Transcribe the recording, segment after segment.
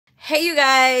Hey you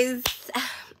guys,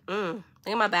 look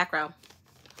at my background.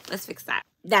 Let's fix that.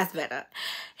 That's better.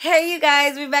 Hey you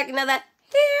guys, we're back another hair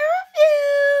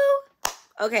review.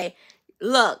 Okay,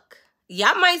 look,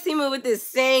 y'all might see me with this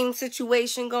same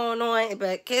situation going on,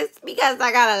 but it's because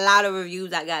I got a lot of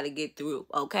reviews I gotta get through.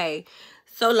 Okay,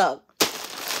 so look,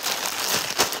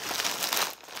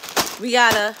 we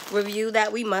got a review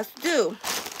that we must do.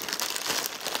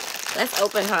 Let's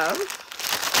open her.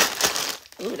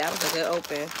 Ooh, that was a good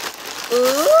open.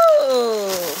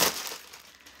 Ooh,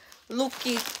 look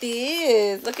at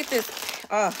this. Look at this.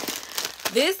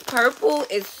 This purple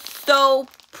is so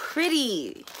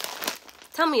pretty.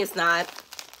 Tell me it's not.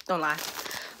 Don't lie.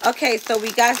 Okay, so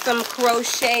we got some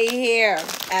crochet here,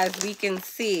 as we can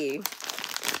see.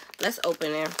 Let's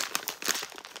open it.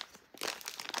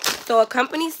 So a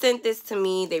company sent this to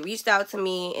me. They reached out to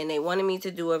me and they wanted me to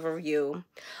do a review.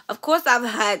 Of course, I've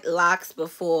had locks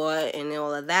before and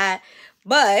all of that,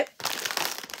 but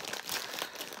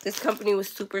this company was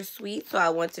super sweet, so I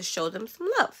want to show them some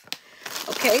love.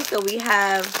 Okay, so we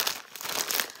have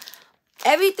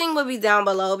everything will be down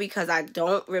below because I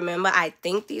don't remember. I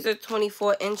think these are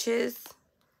 24 inches.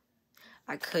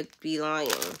 I could be lying,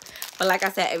 but like I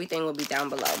said, everything will be down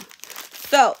below.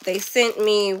 So they sent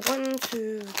me 1,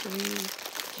 2, 3,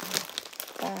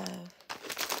 4, 5,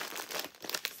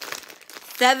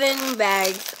 7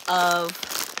 bags of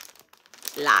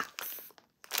locks,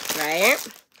 right?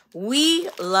 We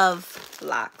love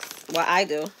locks. Well, I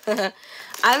do. I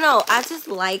don't know. I just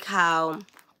like how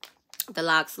the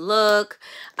locks look.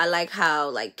 I like how,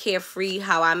 like, carefree,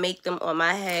 how I make them on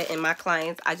my head and my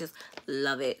clients. I just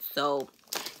love it. So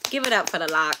give it up for the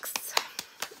locks.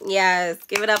 Yes,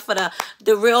 give it up for the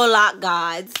real lock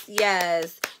gods.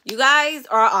 Yes, you guys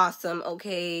are awesome.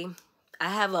 Okay, I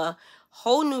have a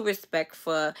whole new respect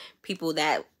for people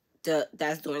that's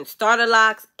doing starter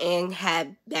locks and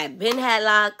had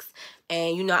locks,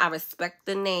 and you know I respect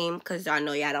the name because y'all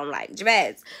know y'all don't like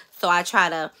dreads. So I try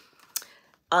to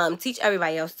teach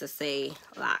everybody else to say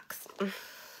locks.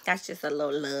 That's just a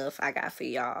little love I got for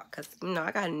y'all because you know I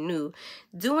got new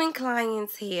doing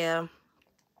clients hair.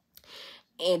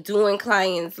 And doing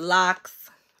clients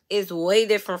locks is way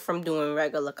different from doing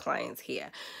regular clients hair.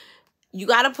 You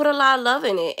got to put a lot of love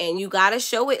in it. And you got to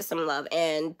show it some love.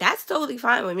 And that's totally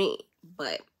fine with me.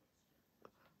 But,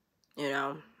 you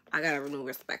know, I got a new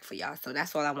respect for y'all. So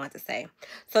that's all I want to say.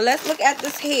 So let's look at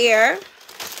this hair.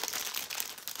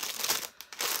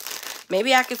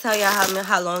 Maybe I can tell y'all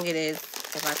how long it is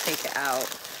if I take it out.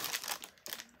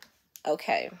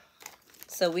 Okay.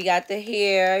 So we got the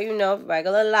hair, you know,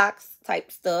 regular locks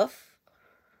type stuff.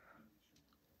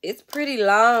 It's pretty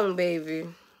long, baby.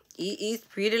 It's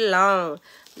pretty long.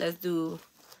 Let's do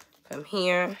from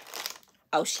here.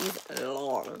 Oh, she's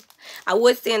long. I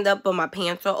would stand up, but my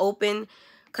pants are open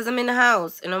because I'm in the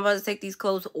house and I'm about to take these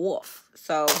clothes off.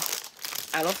 So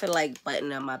I don't feel like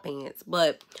buttoning up my pants.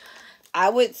 But I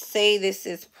would say this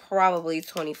is probably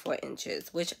 24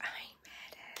 inches, which I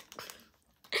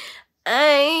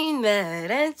ain't mad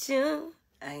at you.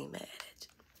 I ain't mad at you.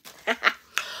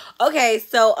 Okay,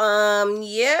 so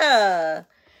yeah,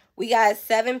 we got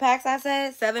 7 packs. I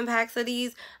said 7 packs of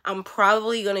these. I'm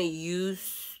probably gonna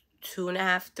use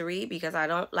 2.5, 3 because I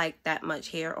don't like that much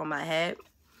hair on my head,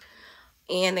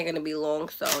 and they're gonna be long.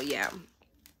 So yeah,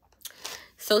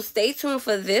 so stay tuned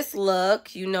for this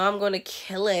look. You know I'm gonna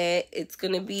kill it. It's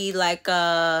gonna be like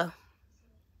a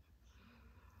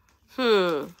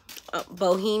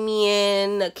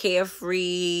bohemian, a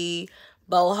carefree,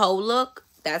 boho look.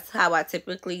 That's how I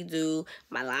typically do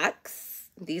my locks.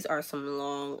 These are some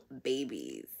long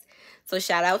babies. So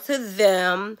shout out to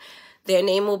them. Their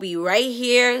name will be right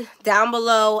here down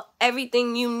below.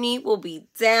 Everything you need will be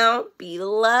down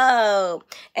below.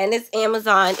 And it's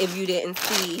Amazon if you didn't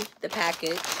see the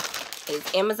package.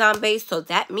 It's Amazon based. So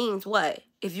that means what?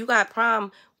 If you got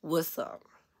Prime, what's up?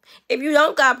 If you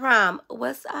don't got Prime,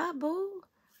 what's up, boo?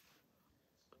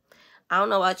 I don't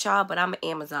know about y'all, but I'm an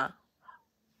Amazon.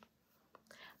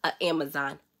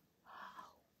 Amazon.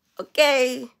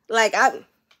 Okay. Like I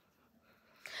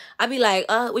be like,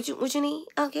 what you need?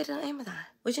 I'll get it on Amazon.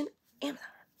 What you need?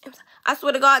 Amazon. I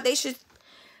swear to God, they should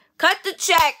cut the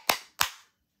check.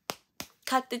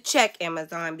 Cut the check,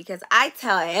 Amazon, because I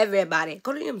tell everybody,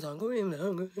 go to Amazon, go to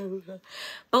Amazon, go to Amazon.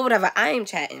 But whatever, I am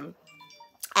chatting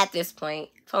at this point.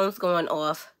 Phone's going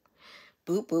off.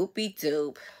 Boop, boop, beep,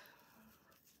 doop.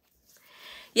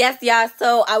 Yes, y'all,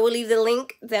 so I will leave the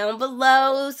link down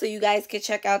below so you guys can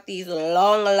check out these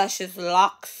long, luscious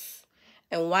locks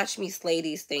and watch me slay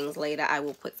these things later. I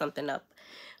will put something up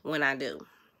when I do.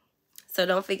 So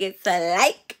don't forget to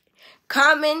like,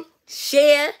 comment,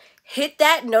 share, hit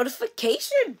that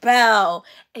notification bell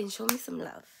and show me some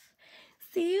love.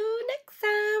 See you next